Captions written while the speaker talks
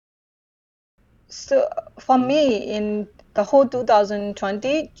So for me, in the whole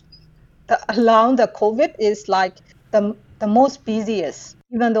 2020, around the COVID is like the most busiest,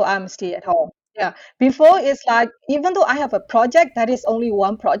 even though I'm still at home. Yeah. Before it's like even though I have a project, that is only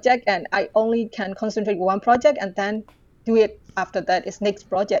one project, and I only can concentrate one project and then do it after that is next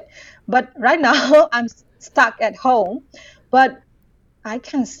project. But right now I'm stuck at home. But I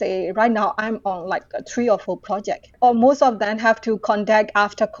can say right now I'm on like a 3 or 4 project. Or most of them have to contact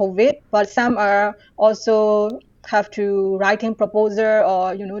after COVID, but some are also have to writing proposal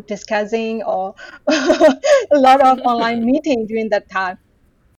or discussing or a lot of online meeting during that time.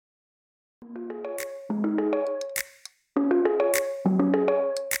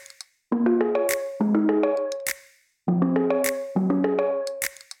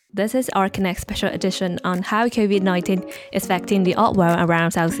 This is our Connect special edition on how COVID-19 is affecting the art world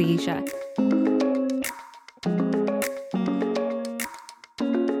around Southeast Asia.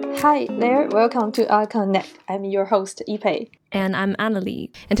 Hi there, welcome to Art Connect. I'm your host, Ipei. And I'm Annalie.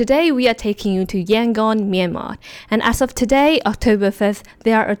 And today we are taking you to Yangon, Myanmar. And as of today, October 5th,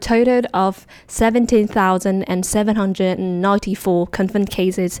 there are a total of 17,794 confirmed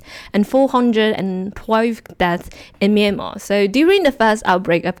cases and 412 deaths in Myanmar. So during the first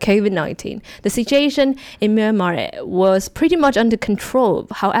outbreak of COVID-19, the situation in Myanmar was pretty much under control.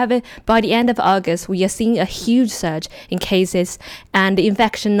 However, by the end of August, we are seeing a huge surge in cases and the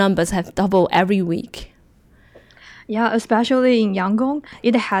infection numbers have doubled every week. Yeah, especially in Yangon,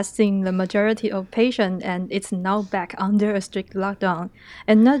 it has seen the majority of patients and it's now back under a strict lockdown.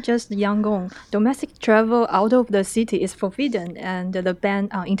 And not just Yangon, domestic travel out of the city is forbidden and the ban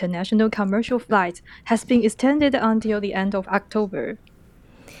on international commercial flights has been extended until the end of October.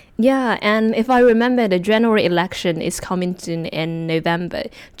 Yeah, and if I remember, the general election is coming soon in November,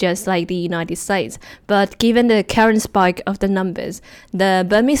 just like the United States. But given the current spike of the numbers, the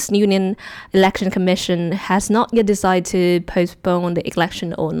Burmese Union Election Commission has not yet decided to postpone the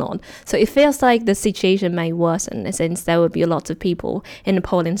election or not. So it feels like the situation may worsen since there will be a lot of people in the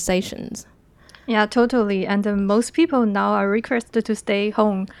polling stations. Yeah, totally. And most people now are requested to stay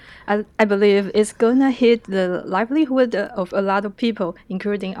home. I believe it's gonna hit the livelihood of a lot of people,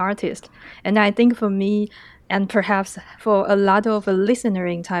 including artists. And I think for me, and perhaps for a lot of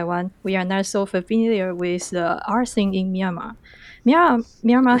listeners in Taiwan, we are not so familiar with the art scene in Myanmar.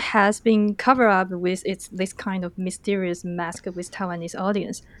 Myanmar has been covered up with this kind of mysterious mask with Taiwanese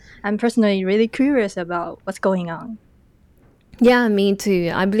audience. I'm personally really curious about what's going on. Yeah, me too.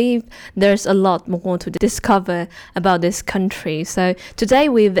 I believe there's a lot more to discover about this country. So today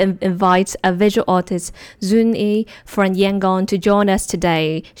we've invited a visual artist, Zun Yi from Yangon, to join us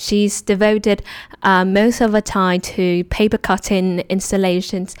today. She's devoted most of her time to paper cutting,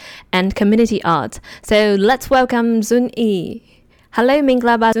 installations, and community art. So let's welcome Zun Yi. Hello,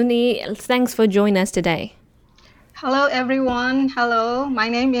 Minglaba Zun Yi. Thanks for joining us today. Hello everyone. Hello. My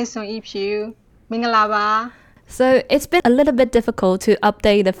name is Phyu. Mingalaba. So it's been a little bit difficult to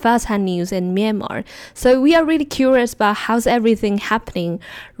update the first-hand news in Myanmar. So we are really curious about how's everything happening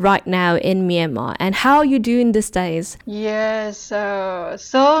right now in Myanmar and how are you doing these days? Yes.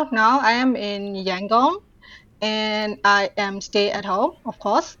 So now I am in Yangon. And I am stay at home, of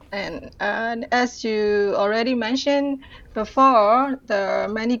course. And as you already mentioned before, there are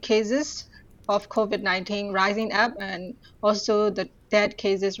many cases of COVID-19 rising up, and also the dead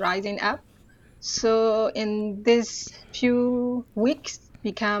cases rising up. So in these few weeks,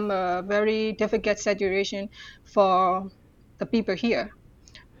 become a very difficult situation for the people here.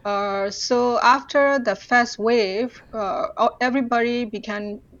 So after the first wave, everybody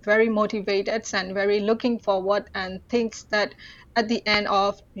began very motivated and very looking forward and thinks that at the end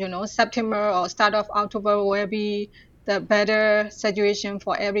of September or start of October will be the better situation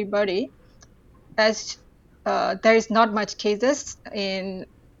for everybody, as there is not much cases in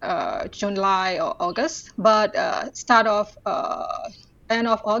July or August, but start of end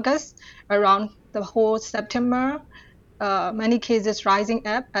of August, around the whole September, many cases rising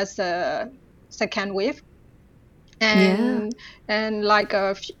up as a second wave. Yeah. And like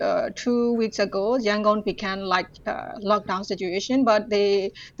 2 weeks ago, Yangon began like a lockdown situation, but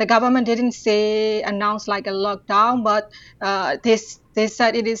the government didn't say announce like a lockdown, but they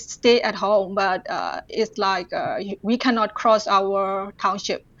said it is stay at home, but it's like we cannot cross our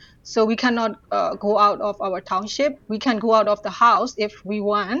township. So we cannot go out of our township. We can go out of the house if we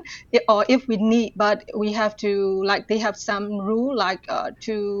want, or if we need, but we have to like they have some rule like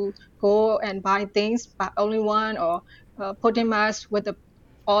to go and buy things, but only one, or putting mask with the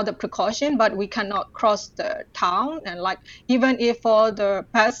all the precaution, but we cannot cross the town. And like even if for the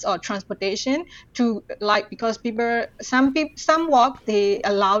bus or transportation to like, because some walk they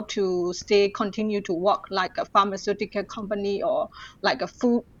allowed to stay continue to walk, like a pharmaceutical company or like a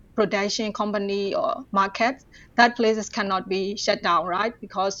food production company or market, that places cannot be shut down, right?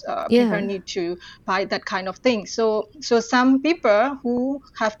 Because people Yeah. need to buy that kind of thing. So some people who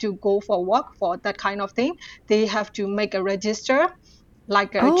have to go for work for that kind of thing, they have to make a register,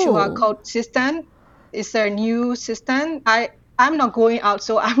 like a QR Oh. code system. It's a new system. I'm not going out,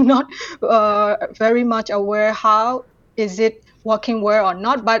 so I'm not very much aware how is it working well or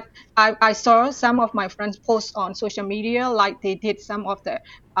not. But I saw some of my friends post on social media, like they did some of the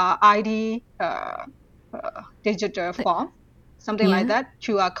ID digital form, something like Yeah. that,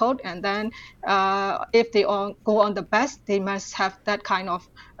 QR code, and then if they all go on the bus, they must have that kind of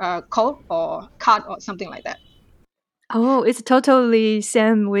code or card or something like that. Oh, it's totally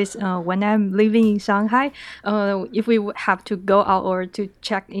same with when I'm living in Shanghai. If we have to go out or to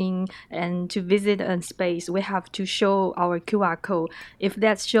check in and to visit a space, we have to show our QR code. If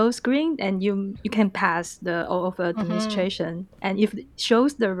that shows green, then you can pass the all of Mm-hmm. administration, and if it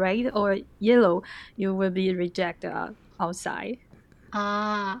shows the red or yellow, you will be rejected outside.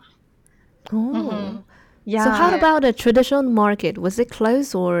 Ah, mm-hmm. Oh. So how Yeah. Yeah. about the traditional market? Was it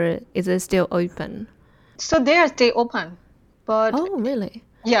closed or is it still open? So they are stay open, but Oh, really?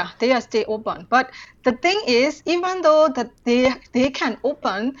 yeah, they are stay open. But the thing is, even though that they can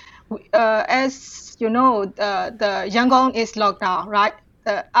open, as you know, the Yangon is locked down, right?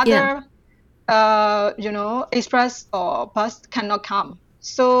 The Yeah. other express or bus cannot come.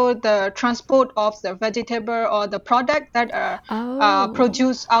 So the transport of the vegetable or the product that are Oh.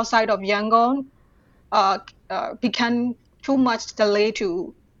 produced outside of Yangon uh, become too much delay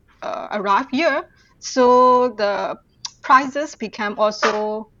to arrive here. So the prices become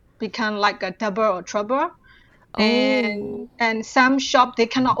like a double or trouble. Oh. And some shop they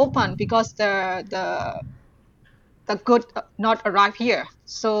cannot open because the good not arrive here.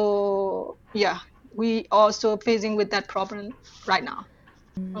 So yeah, we also facing with that problem right now.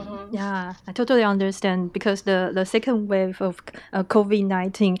 Hmm. Yeah, I totally understand because the second wave of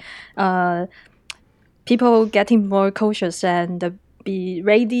COVID-19, uh, people getting more cautious and be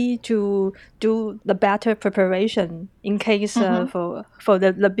ready to do the better preparation in case Hmm. for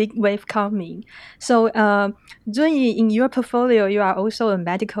the big wave coming. So, Junyi, in your portfolio, you are also a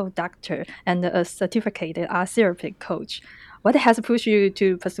medical doctor and a certificated art therapy coach. What has pushed you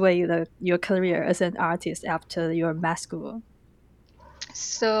to pursue your career as an artist after your med school?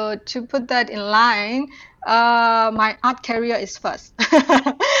 So to put that in line, my art career is first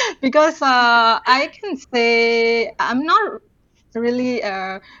because I can say I'm not really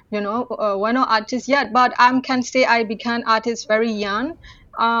one of artist yet, but I can say I became artist very young,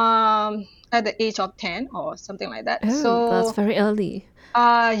 at the age of 10 or something like that. Oh, that's So very early.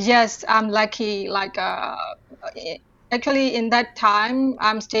 yes, I'm lucky. Like, i- actually, in that time,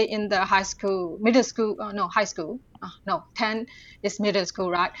 I'm still in the high school, middle school. No, high school. No, 10 is middle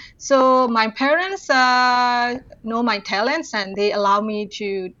school, right? So my parents know my talents, and they allow me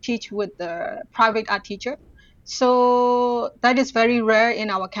to teach with the private art teacher. So that is very rare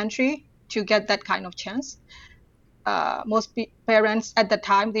in our country to get that kind of chance. Most parents at the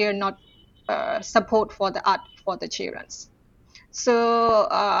time they are not support for the art for the children. So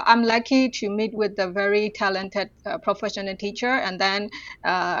I'm lucky to meet with a very talented professional teacher, and then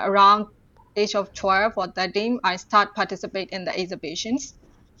around age of 12 or 13, I start participate in the exhibitions.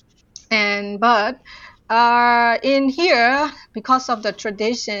 And but in here, because of the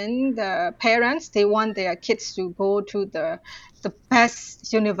tradition, the parents they want their kids to go to the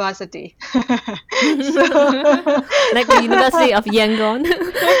best university. So Like the University of Yangon.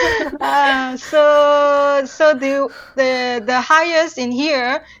 so the highest in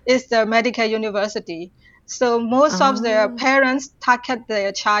here is the medical university. So most of their Oh. parents target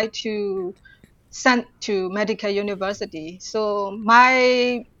their child to send to medical university. So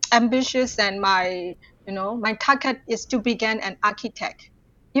my ambitious and my target is to become an architect.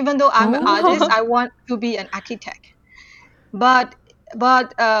 Even though I'm an artist, Oh. I want to be an architect. But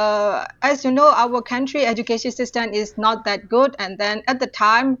as you know, our country education system is not that good. And then at the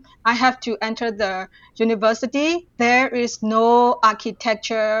time I have to enter the university, there is no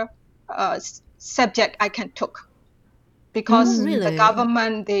architecture subject I can took, Oh, because the really?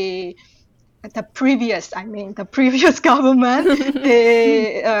 government the previous government,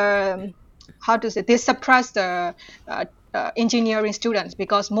 they how to say, they suppress the engineering students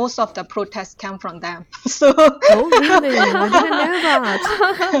because most of the protests come from them. So Oh, really? I didn't know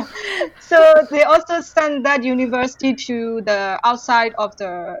that. so they also send that university to the outside of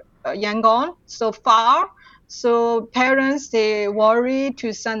the Yangon, so far. So parents they worry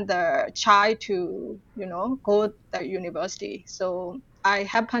to send the child to go the university. So I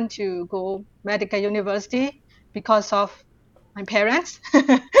happen to go medical university because of my parents.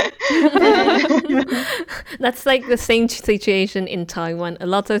 And That's like the same situation in Taiwan. A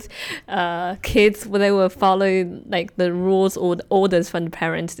lot of kids, when they will follow like the rules or the orders from the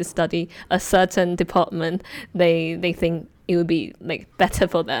parents to study a certain department, they think it would be like better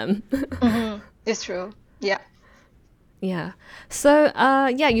for them. Mhm, it's true. Yeah. Yeah. So,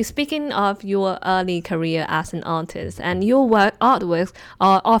 yeah, you speaking of your early career as an artist, and your artworks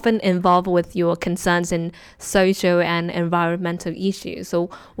are often involved with your concerns in social and environmental issues.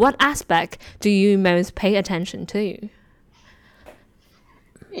 So, what aspect do you most pay attention to?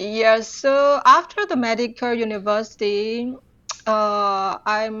 Yeah, so after the medical university,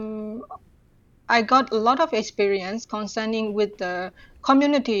 I'm I got a lot of experience concerning with the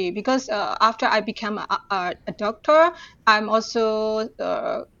community because after I became a doctor, I'm also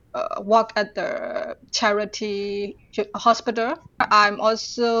work at the charity hospital. I'm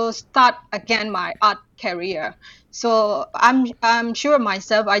also start again my art career. So I'm sure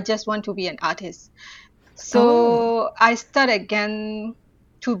myself I just want to be an artist. Oh. So I started again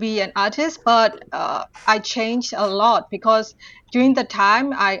to be an artist, but I changed a lot because during the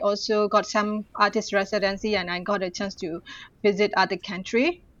time I also got some artist residency and I got a chance to visit other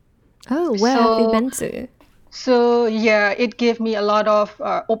country. Oh, where have you So been to? so yeah, it gave me a lot of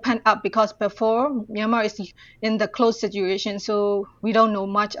open up because before Myanmar is in the closed situation, so we don't know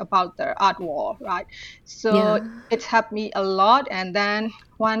much about the art war, right? So Yeah. it helped me a lot. And then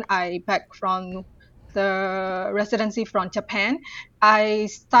when I back from the residency from Japan, I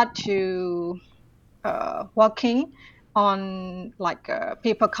start to working on like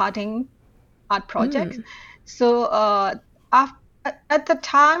paper cutting art projects. Mm. So at the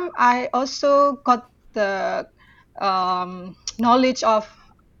time, I also got the knowledge of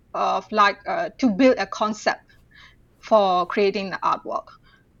like to build a concept for creating the artwork.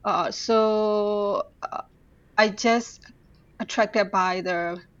 So I just attracted by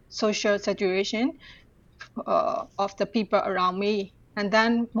the social situation of the people around me. And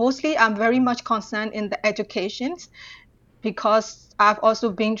then mostly I'm very much concerned in the education because I've also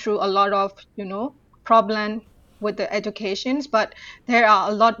been through a lot of, problem with the educations, but there are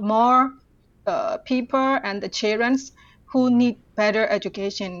a lot more people and the children who need better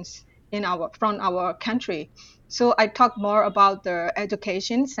educations in our country. So I talk more about the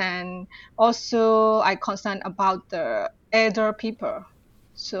educations and also I concern about the elder people.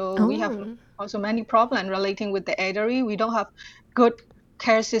 So we have Oh. also many problems relating with the elderly. We don't have good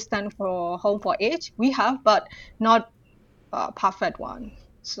care system for home for age. We have, but not perfect one.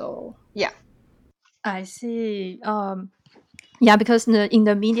 So yeah. I see. Yeah, because in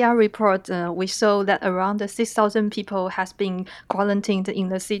the media report, we saw that around 6,000 people has been quarantined in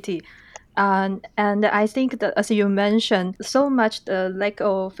the city. And I think that, as you mentioned, so much the lack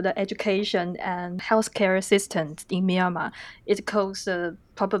of the education and healthcare systems in Myanmar, it causes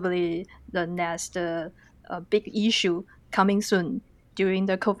probably the next big issue coming soon during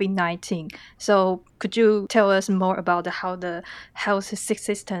the COVID-19. So could you tell us more about how the health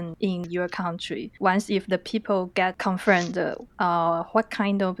system in your country, once if the people get confirmed, what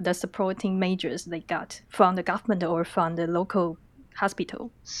kind of the supporting measures they got from the government or from the local hospital?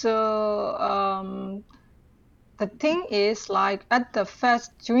 So the thing is like at the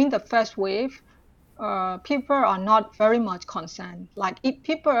first during the first wave, people are not very much concerned. Like if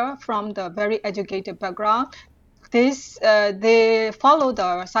people from the very educated background, they follow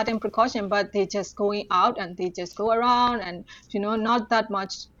the certain precaution, but they just going out and they just go around and not that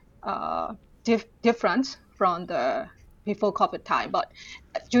much uh, difference from the before COVID time. But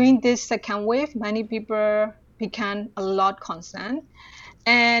during this second wave, many people became a lot concerned.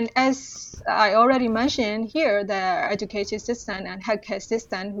 And as I already mentioned here, the education system and healthcare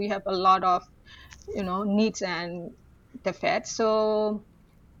system, we have a lot of needs and defects. So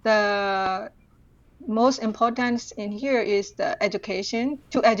the most important in here is the education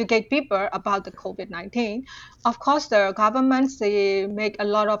to educate people about the COVID-19. Of course, the governments they make a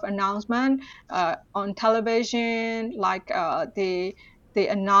lot of announcement on television, like they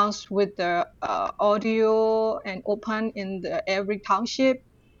announce with the audio and open in the every township,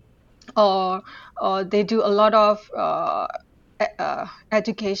 or they do a lot of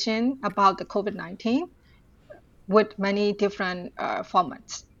education about the COVID-19 with many different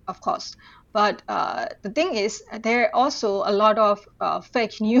formats, of course. But the thing is, there are also a lot of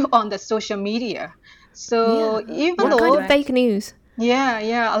fake news on the social media. Yeah. So even What That's kind of though, correct. fake news?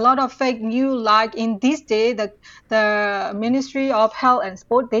 yeah, a lot of fake news. Like in this day, the Ministry of Health and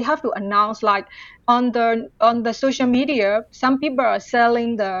Sport, they have to announce like on the social media, some people are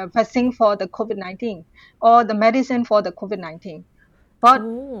selling the vaccine for the COVID-19 or the medicine for the COVID-19, but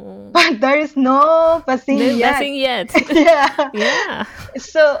Oh, but there is no vaccine no yet. vaccine yet. Yeah. Yeah.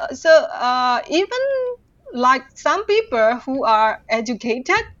 So even like some people who are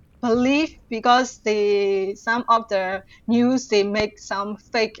educated believe because they some of the news they make some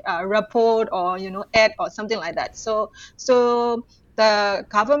fake report or ad or something like that. So the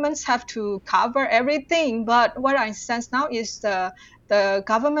governments have to cover everything. But what I sense now is the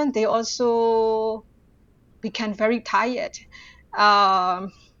government, they also became very tired,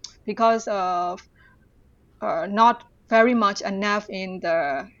 um, because of not very much enough in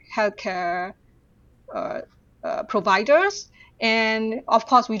the healthcare uh, providers. And of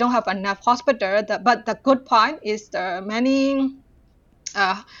course, we don't have enough hospital. But the good point is the many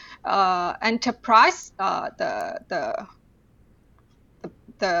uh, enterprise,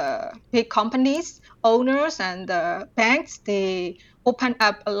 the big companies, owners, and the banks, they open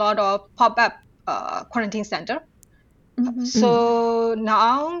up a lot of pop-up quarantine center. Hmm. Mm. So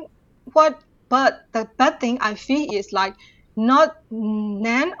now, what? But the bad thing I feel is like not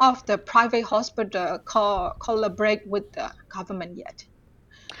none of the private hospital collaborate with the government yet.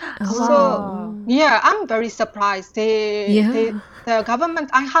 So Wow. Oh. yeah, I'm very surprised. Yeah. The government.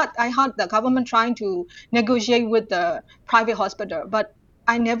 I heard the government trying to negotiate with the private hospital, but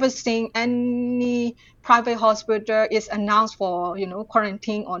I never seen any private hospital is announced for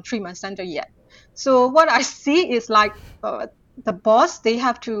quarantine or treatment center yet. So what I see is like the boss. They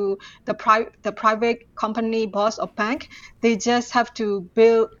have to the private company boss or bank. They just have to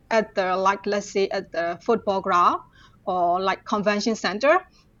build at the like let's say at the football ground or like convention center.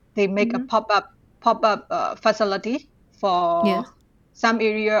 They make a Hmm. pop-up facility for Yes. some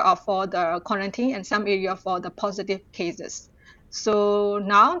area or for the quarantine and some area for the positive cases. So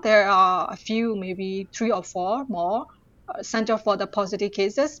now there are a few, maybe 3 or 4 more center for the positive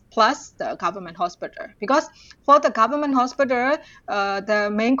cases plus the government hospital. Because for the government hospital, the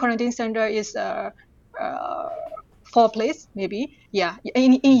main quarantine center is uh, 4 place maybe. Yeah,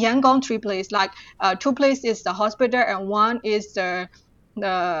 in Yangon 3 place. Like 2 place is the hospital and one is the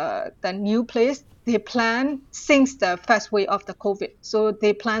new place they plan since the first wave of the COVID. So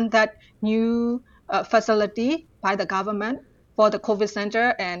they plan that new facility by the government for the COVID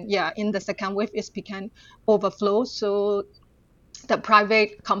center, and yeah, in the second wave, it began overflow. So the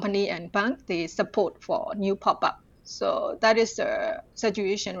private company and bank they support for new pop up. So that is the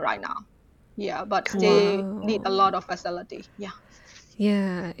situation right now. Yeah, but they need a Wow. lot of facility. Yeah.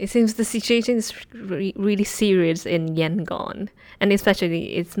 Yeah, it seems the situation is really serious in Yangon, and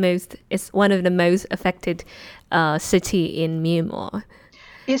especially it's one of the most affected city in Myanmar.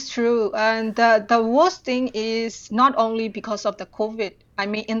 It's true. And the worst thing is not only because of the COVID, I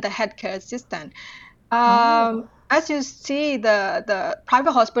mean, in the healthcare system. Oh, As you see, the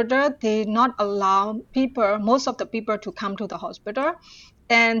private hospital, they not allow people, most of the people to come to the hospital.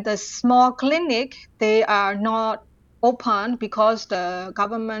 And the small clinic, they are not open because the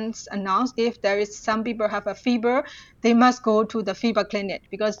government's announced if there is some people have a fever, they must go to the fever clinic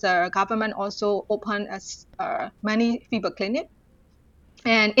because the government also open as many fever clinic.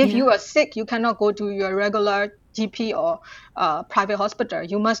 And if yeah. you are sick, you cannot go to your regular GP or private hospital.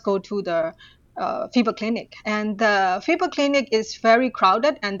 You must go to the fever clinic. And the fever clinic is very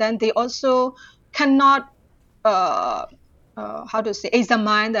crowded. And then they also cannot, uh, how to say,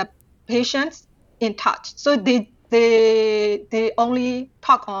 examine the patients in touch. So they only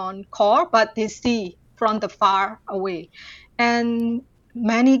talk on call, but they see from the far away. And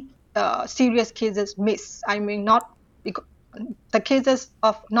many serious cases miss. I mean, not because the cases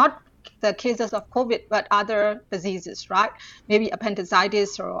of not the cases of COVID, but other diseases, right? Maybe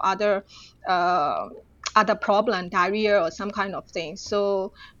appendicitis or uh, other problem, diarrhea or some kind of thing.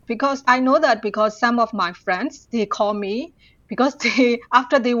 So because I know that because some of my friends they call me because they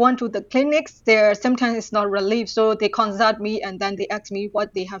after they went to the clinics, their symptoms is not relieved, so they consult me and then they ask me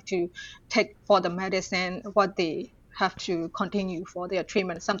what they have to take for the medicine, what they have to continue for their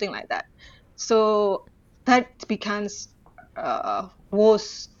treatment, something like that. So that becomes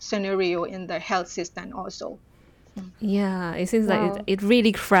worse scenario in the health system also. Mm. Yeah, it seems like Wow. it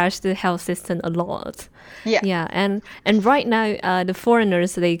really crashed the health system a lot. Yeah. Yeah, and right now, the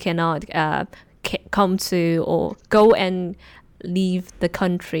foreigners they cannot come to or go and leave the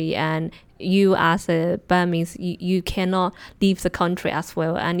country, and you as a Burmese, you cannot leave the country as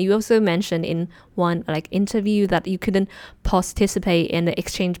well. And you also mentioned in one like interview that you couldn't participate in the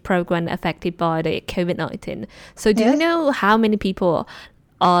exchange program affected by the COVID-19. So do you Yes. know how many people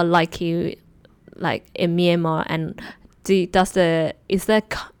are like you, like in Myanmar, and is there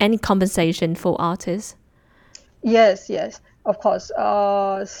any compensation for artists? Yes, yes, of course.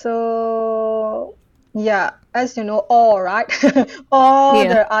 Yeah, as you know, all right, all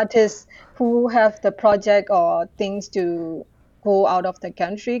Yeah. the artists who have the project or things to go out of the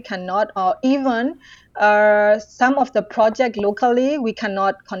country cannot, or even some of the project locally we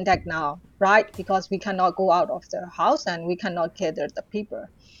cannot contact now, right? Because we cannot go out of the house and we cannot gather the people.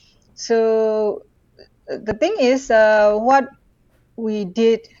 So the thing is, what we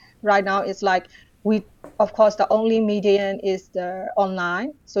did right now is like we of course the only medium is the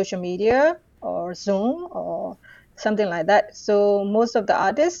online social media or Zoom or something like that. So most of the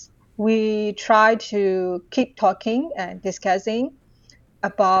artists we try to keep talking and discussing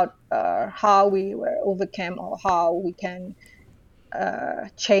about how we were overcome or how we can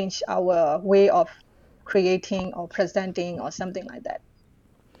change our way of creating or presenting or something like that.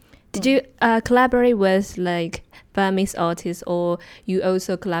 Did Mm. you collaborate with like Burmese artists, or you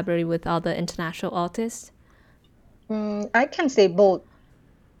also collaborate with other international artists? I can say both.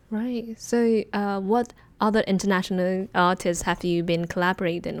 Right. So, what other international artists have you been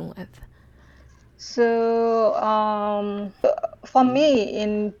collaborating with? So for me,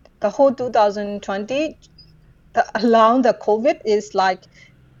 in the whole 2020, around the COVID is like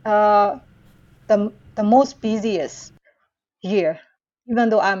uh, the most busiest year, even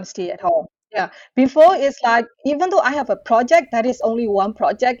though I'm still at home. Yeah. Before it's like even though I have a project, that is only one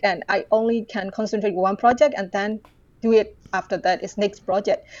project, and I only can concentrate one project, and then do it after that is next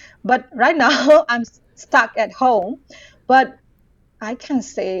project. But right now I'm stuck at home. But I can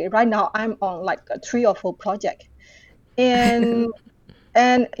say right now I'm on like a three or four project. And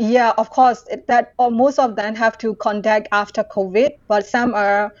yeah, of course, that most of them have to contact after COVID, but some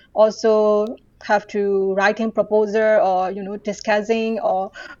are also have to writing proposal or discussing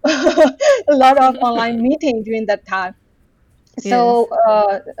or a lot of online meeting during that time. So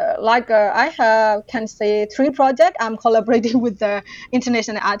Yes. I have can say three projects I'm collaborating with the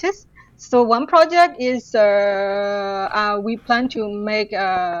international artists. So one project is we plan to make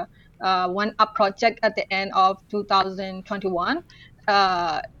one up project at the end of 2021.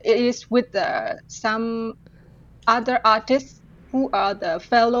 It is with some other artists who are the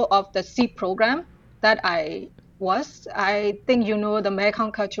fellow of the seed program that I was. I think you know the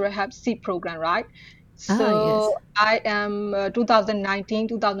Mekong Cultural Hub seed program, right? Ah, So yes. I am 2019,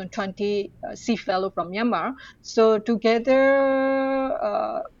 2020 seed fellow from Myanmar. So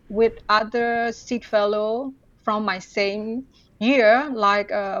together with other seed fellow from my same year,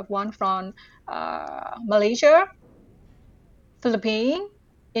 like one from Malaysia, Philippines,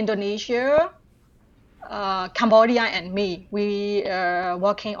 Indonesia, Cambodia and me, we are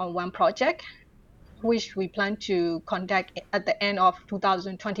working on one project, which we plan to conduct at the end of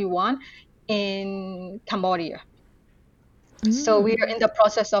 2021 in Cambodia. So we are in the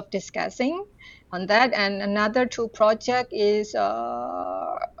process of discussing on that. And another two project is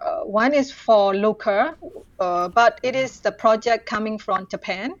one is for local, but it is the project coming from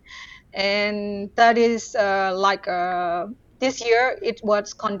Japan, and that is this year it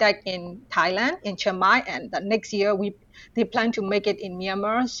was conducted in Thailand in Chiang Mai, and the next year they plan to make it in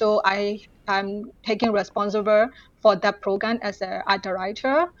Myanmar. So I'm taking responsible for that program as a art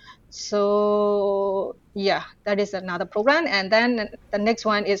director. So yeah, that is another program, and then the next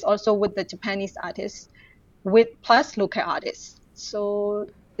one is also with the Japanese artists with plus local artists. So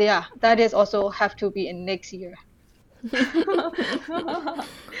yeah, that is also have to be in next year. Wow,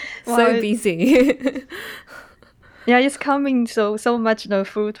 So busy. yeah, it's coming so much the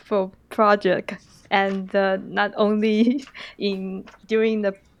fruitful project, and not only in during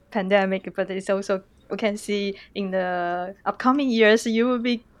the pandemic, but it's also we can see in the upcoming years you will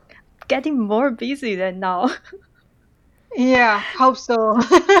be getting more busy than now. Yeah, hope so.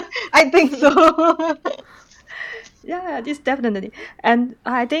 I think so. Yeah, this definitely. And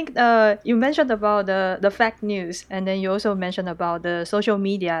I think you mentioned about the fake news, and then you also mentioned about the social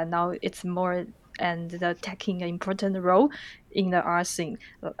media. Now it's more and the taking an important role in the art scene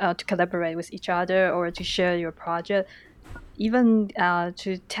to collaborate with each other or to share your project, even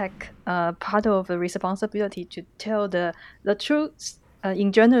to take part of the responsibility to tell the truth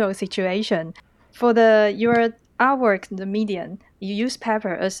in general situation. For the your artwork, the medium, you use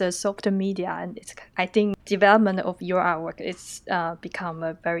paper as a soft media, and it's, I think, development of your artwork it's become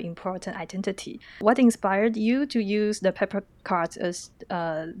a very important identity. What inspired you to use the paper cards as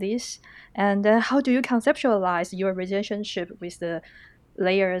this, and how do you conceptualize your relationship with the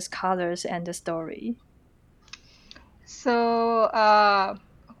layers, colors, and the story? So,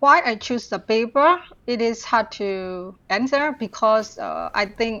 why I choose the paper? It is hard to answer because I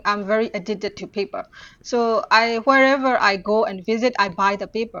think I'm very addicted to paper. So, wherever I go and visit, I buy the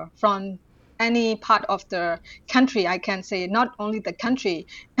paper from any part of the country. I can say not only the country,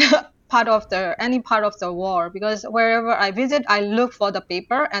 part of the any part of the world. Because wherever I visit, I look for the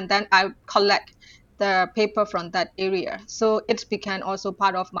paper and then I collect the paper from that area. So it's become also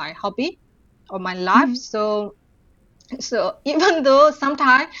part of my hobby or my life. Mhm. So even though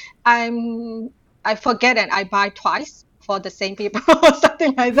sometimes I forget and I buy twice for the same paper or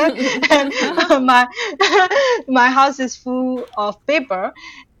something like that, and my my house is full of paper.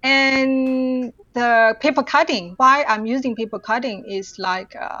 And the paper cutting, why I'm using paper cutting is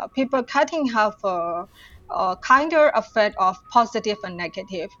like paper cutting have a kinder effect of positive and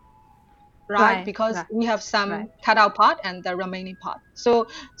negative, right? Right, Because right, we have right. some cut out part and the remaining part. So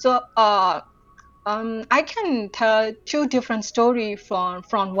I can tell two different story from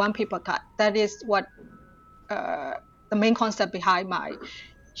one paper cut. That is what uh, the main concept behind my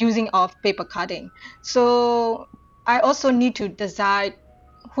using of paper cutting. So I also need to decide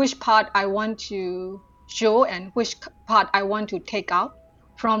which part I want to show and which part I want to take out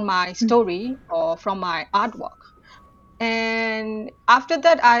from my Mm. story or from my artwork. And after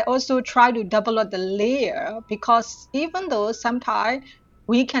that, I also try to develop the layer because even though sometimes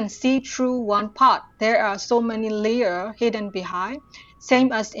we can see through one part, there are so many layers hidden behind.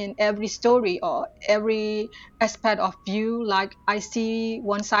 Same as in every story or every aspect of view, like I see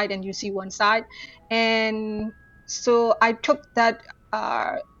one side and you see one side. And so I took that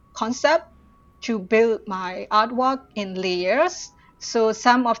uh, concept to build my artwork in layers. So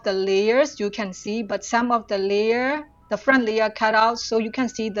some of the layers you can see, but some of the layer, the front layer cut out, so you can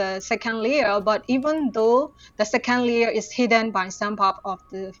see the second layer. But even though the second layer is hidden by some part of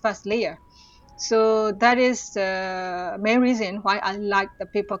the first layer. So that is the main reason why I like the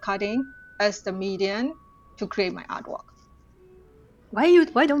paper cutting as the medium to create my artwork.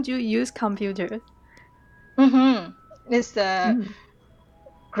 Why don't you use computer? Mm-hmm. It's a Mm.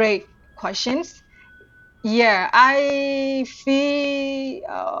 great questions. Yeah, I feel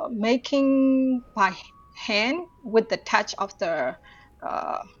making by hand with the touch of the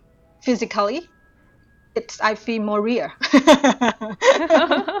uh, physically, it's I feel more real.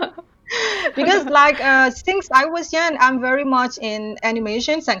 Because like since I was young, I'm very much in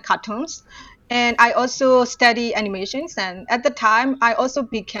animations and cartoons, and I also study animations. And at the time, I also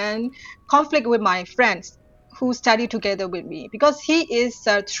began conflict with my friends who study together with me because he is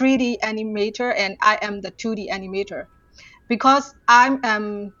a 3D animator and I am the 2D animator. Because I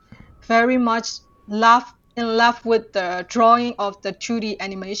am very much love in love with the drawing of the 2D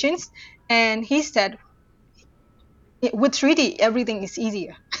animations, and he said with 3D everything is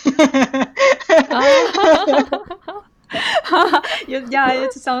easier. Oh. Yeah,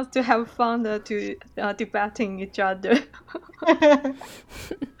 it sounds to have fun to debating each other.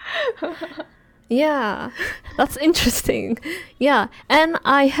 Yeah, that's interesting. Yeah, and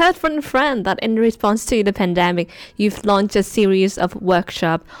I heard from a friend that in response to the pandemic, you've launched a series of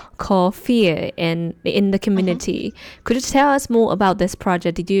workshop called Fear in the Mhm. community. Could you tell us more about this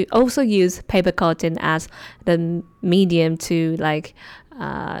project? Did you also use paper cotton as the medium to like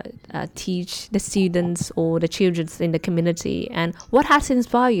teach the students or the children in the community? And what has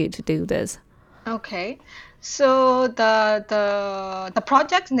inspired you to do this? Okay, so the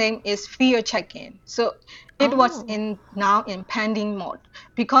project name is Fear Check-in. So it was Oh. in now in pending mode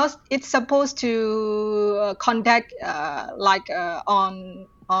because it's supposed to conduct on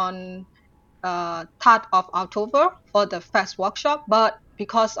 3rd of October for the first workshop, but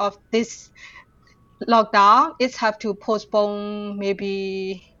because of this lockdown, it's have to postpone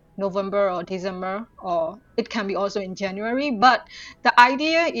maybe November or December, or it can be also in January. But the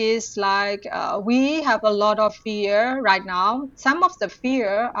idea is like we have a lot of fear right now. Some of the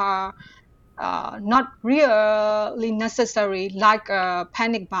fear are not really necessary, like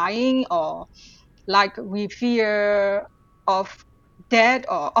panic buying or like we fear of death,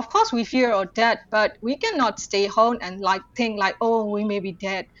 or of course we fear of death, but we cannot stay home and like think like, oh, we may be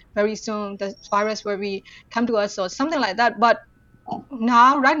dead very soon, the virus will be come to us or something like that. But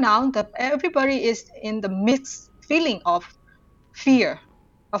now right now the everybody is in the mixed feeling of fear.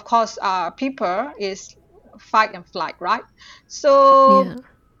 Of course people is fight and flight, right? So Yeah.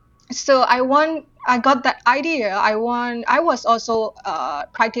 So I got that idea. I was also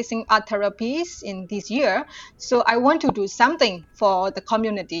practicing art therapies in this year. So I want to do something for the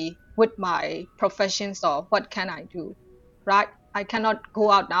community with my professions, or what can I do, right? I cannot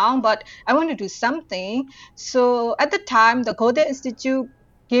go out now, but I want to do something. So at the time, the Goethe Institute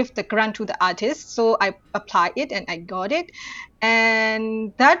gave the grant to the artist. So I applied it and I got it.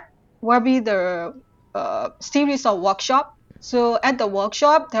 And that will be the series of workshop. So at the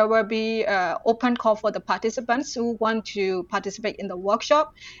workshop, there will be open call for the participants who want to participate in the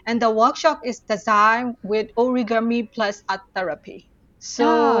workshop. And the workshop is designed with origami plus art therapy. Yeah,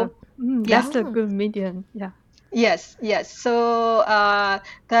 So yeah, that's a Oh. good medium. Yeah. yes, yes. So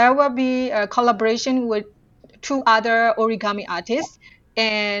there will be a collaboration with two other origami artists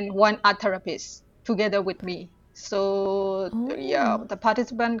and one art therapist together with me. So yeah, Oh. the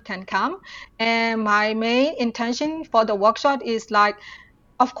participant can come. And my main intention for the workshop is like,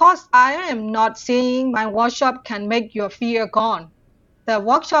 of course, I am not saying my workshop can make your fear gone. The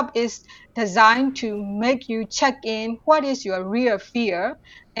workshop is designed to make you check in what is your real fear,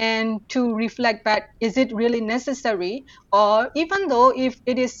 and to reflect back, is it really necessary? Or even though if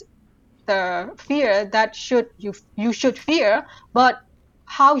it is the fear that you should fear, but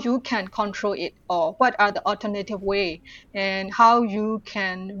how you can control it, or what are the alternative way, and how you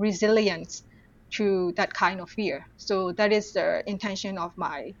can resilience to that kind of fear. So that is the intention of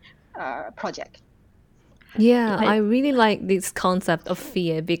my project. Yeah, I I really like this concept of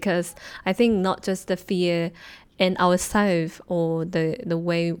fear because I think not just the fear in ourselves or the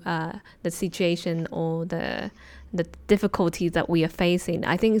way the situation or the difficulties that we are facing.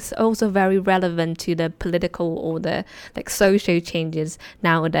 I think it's also very relevant to the political or the like social changes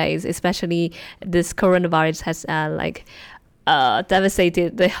nowadays, especially this coronavirus has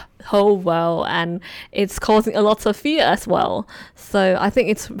devastated the whole world and it's causing a lot of fear as well. So I think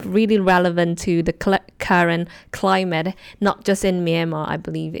it's really relevant to the current climate, not just in Myanmar. I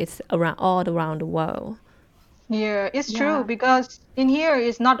believe it's around all around the world. Yeah, it's true, yeah. because in here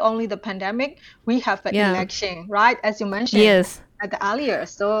it's not only the pandemic, we have an Yeah. election, right? As you mentioned Yes. at the earlier.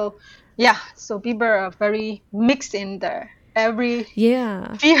 So yeah, so people are very mixed in there. Every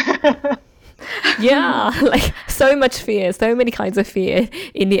Yeah. fear. Yeah. Like so much fear, so many kinds of fear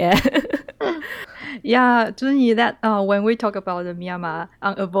in the air. Yeah, Junyi, that when we talk about the Myanmar,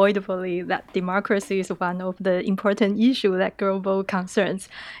 unavoidably that democracy is one of the important issue that global concerns.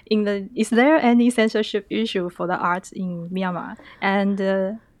 Is there any censorship issue for the arts in Myanmar? And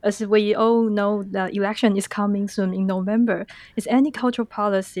as we all know, the election is coming soon in November. Is any cultural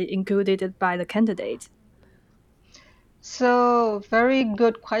policy included by the candidates? So very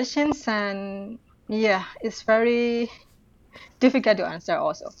good questions, and yeah, it's very difficult to answer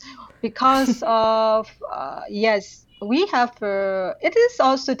also, because of yes, we have it is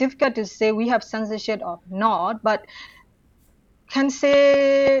also difficult to say we have censorship or not, but can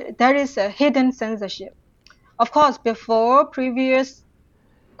say there is a hidden censorship. Of course, before previous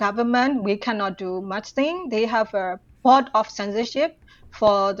government, we cannot do much thing. They have a board of censorship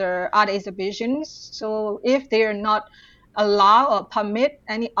for the art exhibitions. So if they are not allow or permit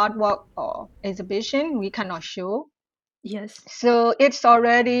any artwork or exhibition, we cannot show. Yes. So it's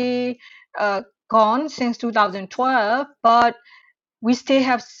already gone since 2012, but we still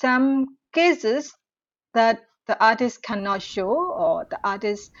have some cases that the artist cannot show, or the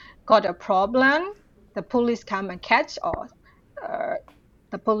artist got a problem, the police come and catch, or uh,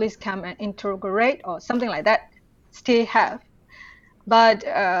 the police come and interrogate, or something like that, still have. But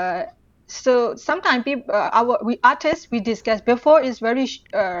so sometimes people, we artists, we discuss before, is very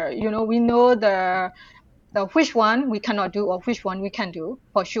we know the which one we cannot do or which one we can do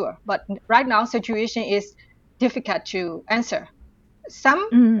for sure. But right now situation is difficult to answer. Some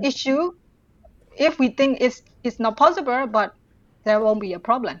Mm. issue, if we think it's not possible, but there won't be a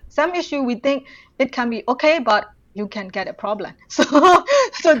problem. Some issue we think it can be okay, but you can get a problem. So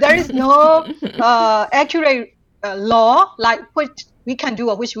so there is no accurate law like which we can do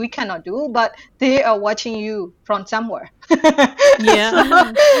or which we cannot do, but they are watching you from somewhere. So Yeah.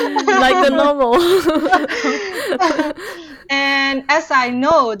 Like the novel. and as I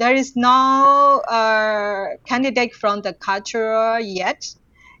know, there is no candidate from the culture yet,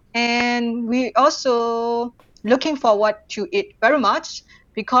 and we also looking forward to it very much,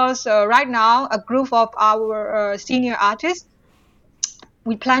 because right now a group of our senior artists,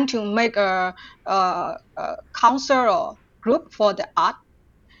 we plan to make a council or group for the art.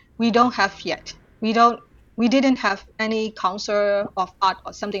 We don't have yet. We don't. we didn't have any council of art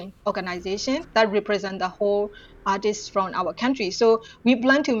or something organization that represent the whole artists from our country. So we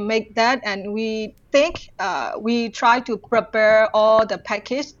plan to make that, and we think we try to prepare all the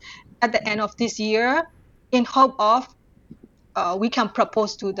package at the end of this year in hope of we can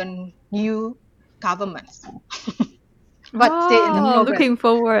propose to the new governments. But still in the Yeah. Oh, progress. looking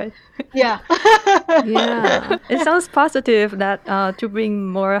forward. Yeah. Yeah. It sounds positive that to bring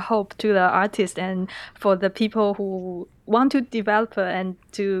more hope to the artists and for the people who want to develop and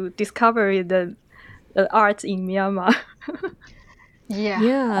to discover the arts in Myanmar. Yeah,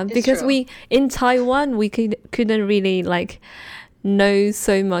 Yeah, it's because true. we in Taiwan we couldn't really like know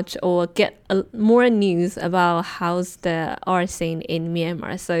so much or get more news about how's the art scene in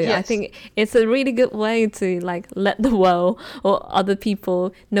Myanmar. So I Yes. think it's a really good way to like let the world or other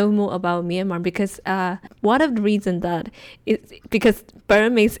people know more about Myanmar, because one of the reasons that is because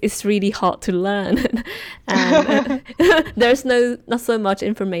Burmese is really hard to learn and there's not so much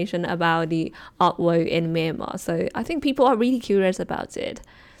information about the artwork in Myanmar. So I think people are really curious about it.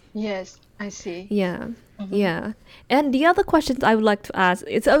 Yes, I see. Yeah, Hmm. yeah. And the other questions I would like to ask,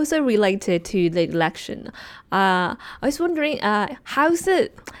 it's also related to the election. I was wondering, how's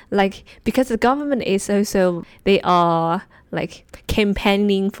it like, because the government is also, they are like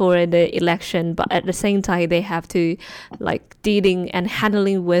campaigning for the election, but at the same time they have to like dealing and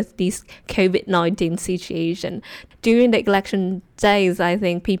handling with this COVID-19 situation. During the election days, I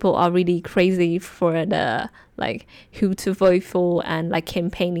think people are really crazy for the like who to vote for and like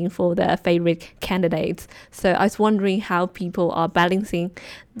campaigning for their favorite candidates. So I was wondering how people are balancing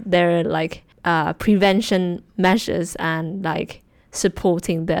their like prevention measures and like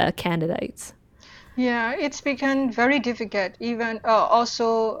supporting their candidates. Yeah, it's become very difficult, even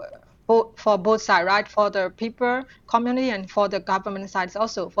also both for both sides, right? For the people community and for the government sides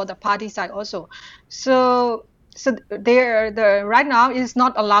also, for the party side also. So so there the right now is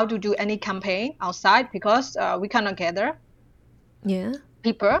not allowed to do any campaign outside because we cannot gather Yeah.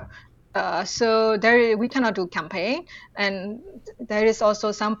 people. So there we cannot do campaign, and there is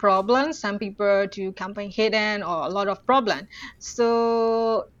also some problems. Some people do campaign hidden or a lot of problem.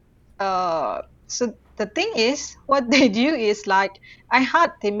 So so the thing is, what they do is like I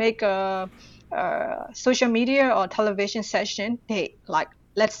heard they make social media or television session. They like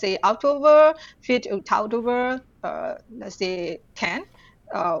let's say October 5th to October let's say 10.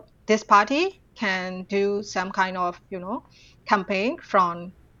 This party can do some kind of campaign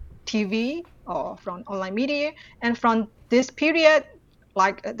from TV or from online media. And from this period,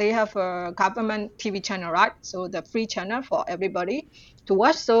 like they have a government TV channel, right? So the free channel for everybody to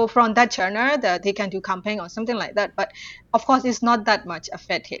watch. So from that channel, that they can do campaign or something like that. But of course, it's not that much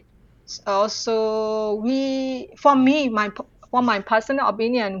affected. Also, for me, for my personal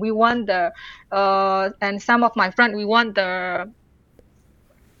opinion, we want and some of my friends, we want the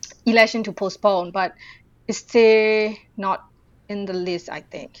election to postpone, but it's still not in the list, I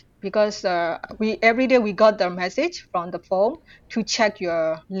think, because we every day we got the message from the phone to check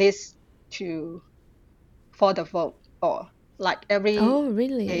your list to for the vote or like every Oh, day.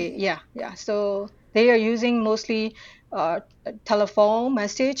 really? Yeah, yeah. So they are using mostly telephone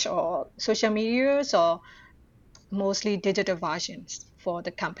message or social medias or mostly digital versions for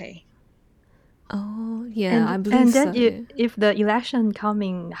the campaign. Oh, yeah, I believe And then so. if the election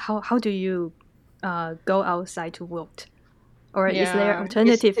coming, how do you go outside to vote? Or is there Yeah, it's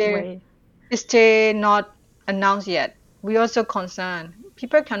alternative still way? it's still not announced yet. We also concerned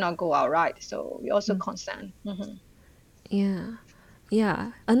people cannot go out, right? So we also Mm. concerned. Hmm. Yeah.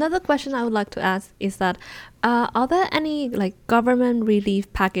 Yeah. Another question I would like to ask is that are there any like government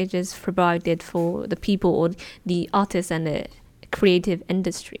relief packages provided for the people or the artists and the creative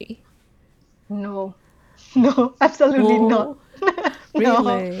industry? No, no, absolutely not. Oh, No.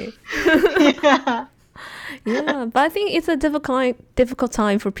 really? Yeah. Yeah, but I think it's a difficult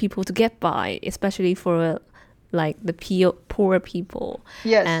time for people to get by, especially for like the poor people.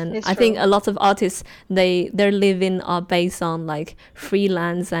 Yes, And it's I think true. a lot of artists their living are based on like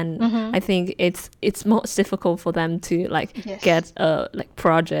freelance, and Hmm. I think it's most difficult for them to like Yes, get a like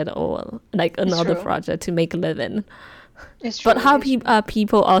project or like it's another true. project to make a living. It's But true. how It's true.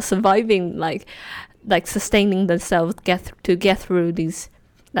 people are surviving like sustaining themselves to get through these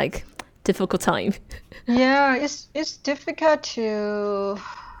like difficult time. Yeah, it's difficult to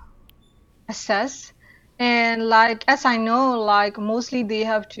assess. And like as I know, like mostly they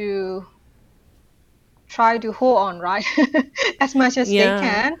have to try to hold on, right? As much as they Yeah.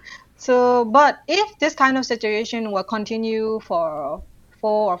 can. So, but if this kind of situation will continue for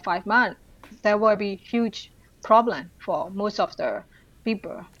 4 or 5 months, there will be huge problem for most of the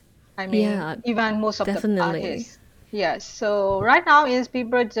people, I mean, Yeah, even most of the definitely. artists. Yes. So right now is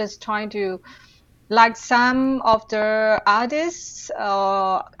people just trying to like some of the artists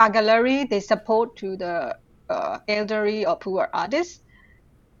art gallery they support to the elderly or poor artists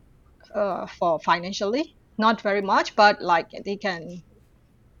for financially not very much but like they can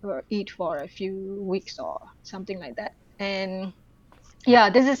eat for a few weeks or something like that and yeah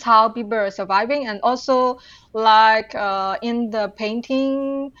this is how people are surviving and also like in the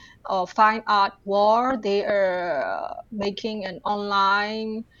painting or fine art war they are making an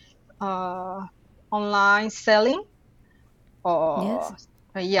uh, online selling Yes.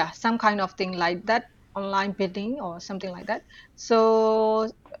 or yeah some kind of thing like that online bidding or something like that so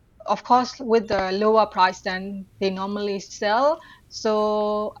of course with the lower price than they normally sell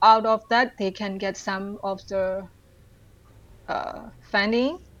so out of that they can get some of the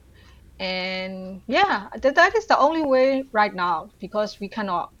funding and yeah that is the only way right now because we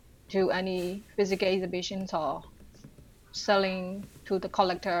cannot do any physical exhibitions or selling to the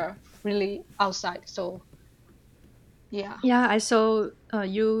collector really outside so yeah. Yeah, I saw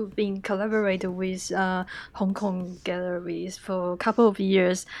you being collaborated with Hong Kong galleries for a couple of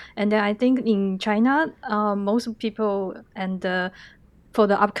years, and then I think in China, most people and for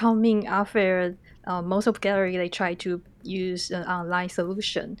the upcoming art fair, most of gallery they try to use an online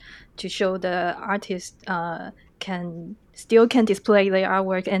solution to show the artist can display their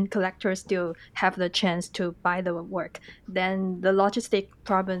artwork and collectors still have the chance to buy the work. Then the logistic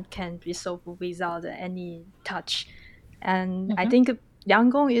problem can be solved without any touch. And I Mhm. think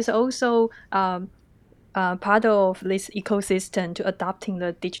Yangon is also part of this ecosystem to adopting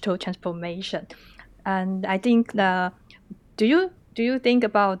the digital transformation. And I think do you think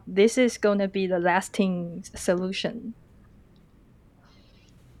about this is going to be the lasting solution?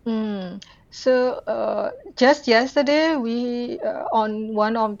 Mm. So just yesterday, we on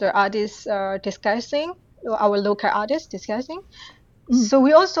one of the artists discussing our local artists discussing. Mm, So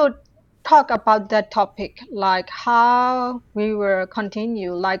we also talk about that topic, like how we will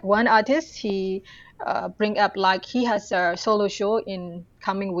continue. Like one artist, he bring up like he has a solo show in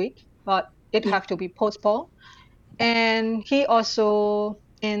coming week, but it yeah, have to be postponed and he also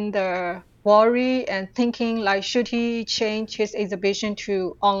in the worry and thinking like should he change his exhibition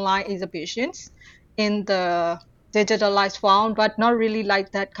to online exhibitions in the digitalized form but not really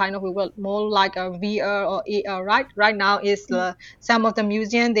like that kind of we will more like a VR or AR right now is yeah. some of the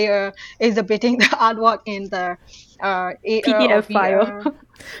museum they are exhibiting the artwork in the AR or PDF file.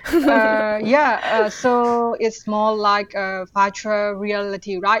 VR so it's more like a virtual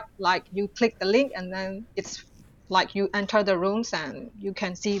reality, right? Like you click the link and then it's like you enter the rooms and you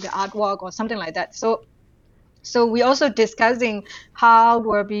can see the artwork or something like that. So we also discussing how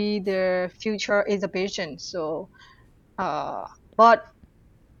will be the future exhibition. So uh, but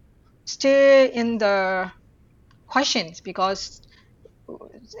still in the questions because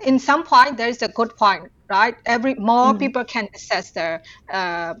in some point there is a good point right every more Mm, people can access the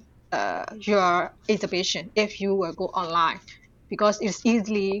your exhibition if you will go online because it's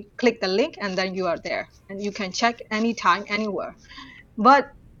easily click the link and then you are there and you can check anytime anywhere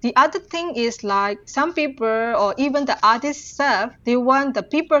but the other thing is like some people or even the artist self they want the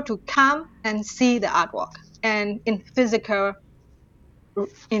people to come and see the artwork and in physical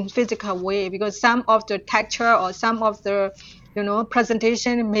way because some of the texture or some of the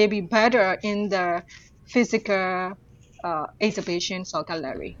presentation may be better in the physical exhibitions or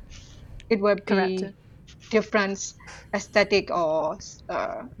gallery it will correct. be different aesthetic or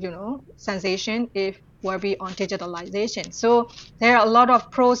sensation if will be on digitalization so there are a lot of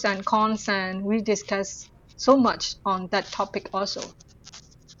pros and cons and we discuss so much on that topic also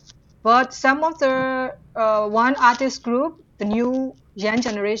but some of the one artist group, the new young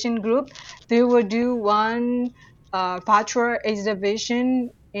generation group, they will do one virtual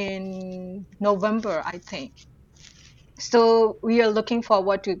exhibition in November, I think. So we are looking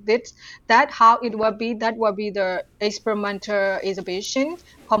forward to this. That how it will be. That will be the experimental exhibition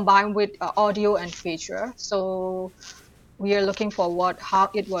combined with audio and feature. So we are looking forward how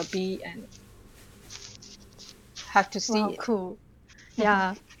it will be and have to see Wow, it. cool.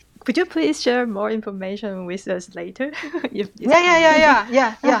 Yeah. Could you please share more information with us later if it's Yeah, yeah, yeah, coming? yeah,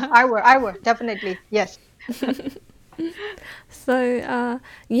 yeah, yeah. I will definitely. Yes. So,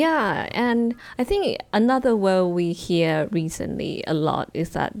 yeah, and I think another word we hear recently a lot is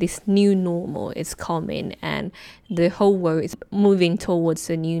that this new normal is coming and the whole world is moving towards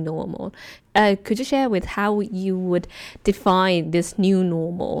a new normal. Could you share with how you would define this new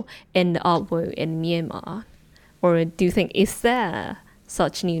normal in the art world in Myanmar? Or do you think, is there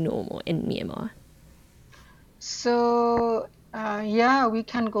such new normal in Myanmar? So Yeah, we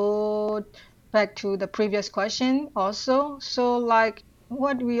can go back to the previous question also. So, like,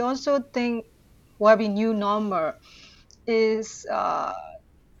 what we also think will be new normal is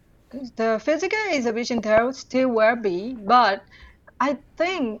the physical exhibition there still will be, but I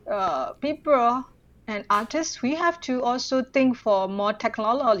think people and artists we have to also think for more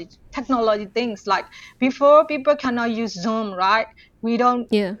technology things. Like before, people cannot use Zoom, right? We don't.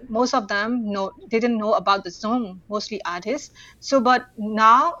 Yeah. Most of them didn't know about the Zoom. Mostly artists. So, but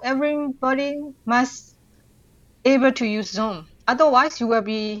now everybody must able to use Zoom. Otherwise,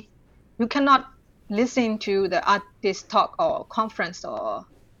 you cannot listen to the artist talk or conference or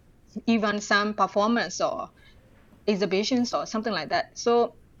even some performance or exhibitions or something like that.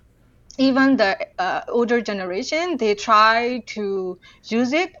 So even the older generation they try to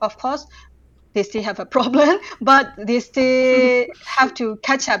use it, of course they still have a problem but they still have to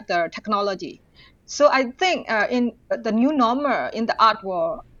catch up the technology. So I think in the new normal in the art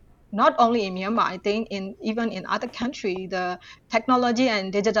world, not only in Myanmar, I think in even in other country, the technology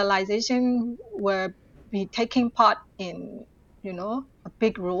and digitalization will be taking part in, a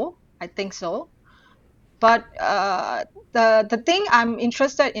big role, I think so. But the thing I'm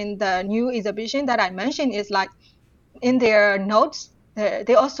interested in the new exhibition that I mentioned is like in their notes,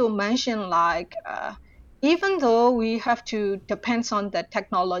 they also mention like even though we have to depend on the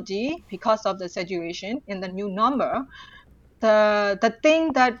technology because of the situation in the new normal, the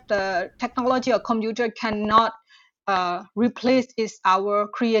thing that the technology or computer cannot replace is our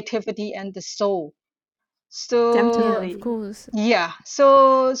creativity and the soul. So Yeah, of Definitely. course. yeah,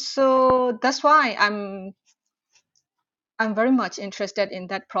 so that's why I'm very much interested in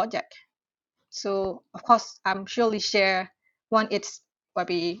that project. So of course, I'm surely share when it's will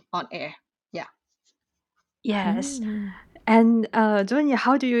be on air. Yeah. Yes. Mm. And Johnny,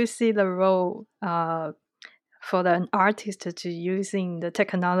 how do you see the role for an artist to using the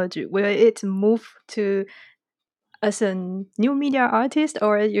technology? Will it move to as a new media artist,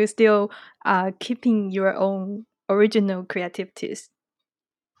 or are you still keeping your own original creativities?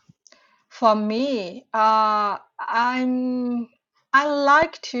 For me, I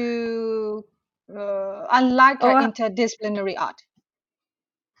like to I like Oh, interdisciplinary art.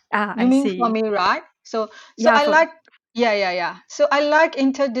 You I mean for see. me, right? So Yeah, I for like, yeah. So I like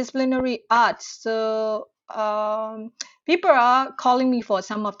interdisciplinary arts. So people are calling me for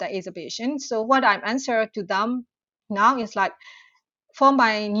some of the exhibitions. So what I'm answer to them now is like for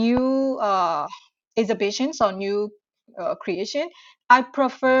my new exhibitions or new creation, I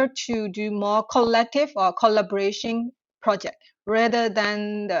prefer to do more collective or collaboration project rather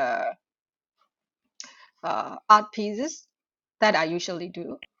than the art pieces that I usually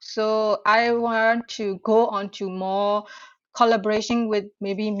do. So I want to go on to more collaboration with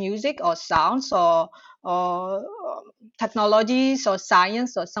maybe music or sounds or technologies or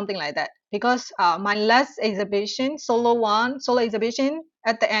science or something like that. Because my last exhibition, solo exhibition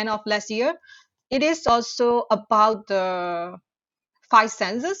at the end of last year, it is also about the five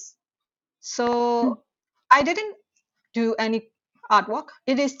senses. mm, So I didn't do any artwork.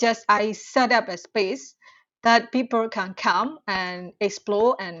 It is just I set up a space that people can come and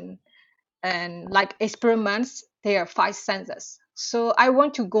explore and like experiments their five senses. So I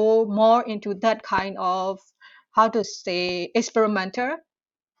want to go more into that kind of how to say experimental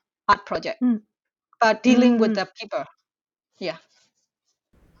art project, mm, but dealing with mm. the people. Yeah.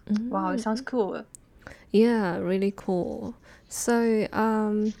 Wow, it sounds cool. Yeah, really cool. So,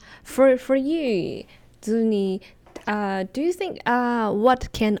 for you, Zuni, do you think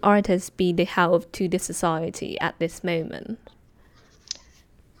what can artists be the help to the society at this moment?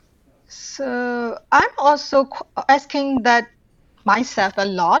 So I'm also asking that myself a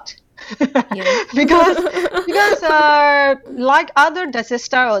lot Yeah. because like other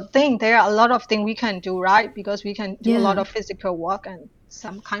disaster or thing, there are a lot of things we can do, right? Because we can do a lot Yeah. of physical work and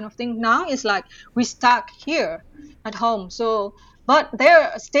some kind of thing. Now it's like we stuck here at home. So, but there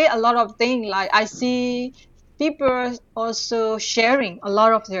are still a lot of things. Like I see people also sharing a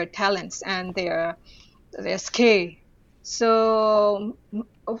lot of their talents and their skill. So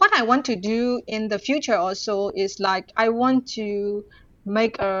what I want to do in the future also is like I want to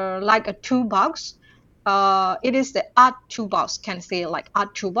make a like a toolbox. It is the art toolbox, can say like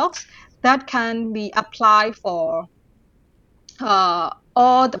art toolbox that can be applied for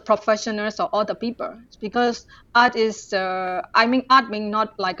all the professionals or all the people, because art is I mean art mean not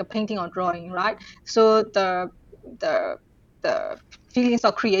like a painting or drawing, right? So the the feelings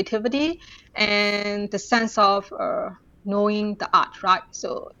of creativity and the sense of knowing the art, right?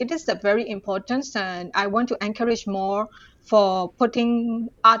 So it is a very important, and I want to encourage more for putting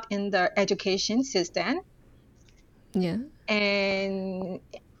art in the education system. Yeah. And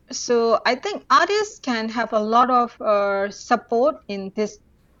so I think artists can have a lot of support in this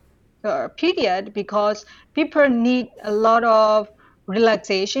period, because people need a lot of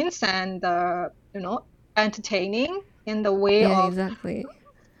relaxations and entertaining in the way Yeah, of exactly.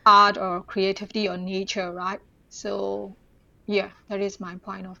 art or creativity or nature, right? So yeah, that is my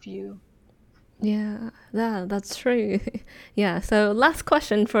point of view. Yeah, that's true. Yeah, so last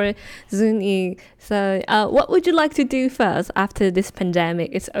question for Zuni. So, what would you like to do first after this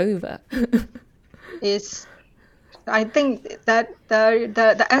pandemic is over? Is I think that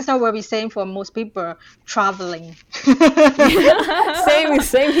the answer will be same for most people: traveling.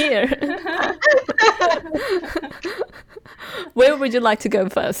 Same here. Where would you like to go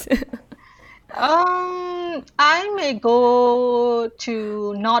first? I may go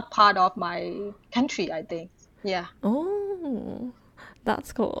to not part of my country, I think. Yeah. Oh,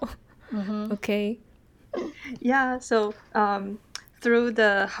 that's cool. Mm-hmm. Okay. Yeah, so through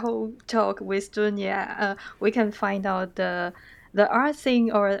the whole talk with Dunya, we can find out the art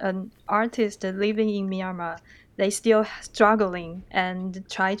thing or an artist living in Myanmar, they still struggling and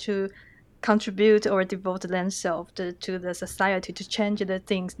try to contribute or devote themselves to the society to change the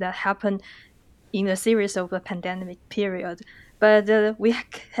things that happen in a series of a pandemic period. But we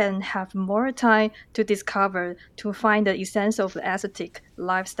can have more time to discover, to find the essence of the aesthetic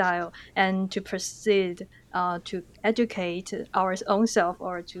lifestyle, and to proceed to educate our own self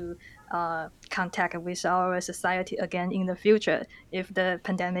or to contact with our society again in the future if the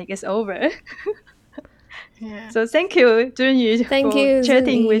pandemic is over. Yeah. So thank you, Junyu, Thank for you,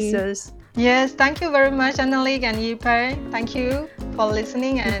 chatting with Zuni. us. Yes, thank you very much, Annalik and Yipai. Thank you for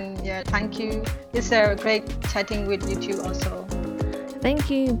listening, and yeah, thank you. It's great chatting with you too also. Thank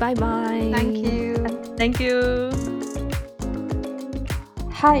you. Bye bye. Thank you. Thank you.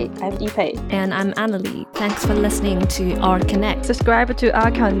 Hi, I'm Yipei. And I'm Annalie. Thanks for listening to our Connect. Subscribe to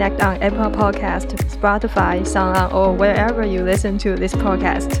our Connect on Apple Podcast, Spotify, SoundOn, or wherever you listen to this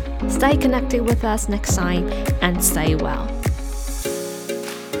podcast. Stay connected with us next time and stay well.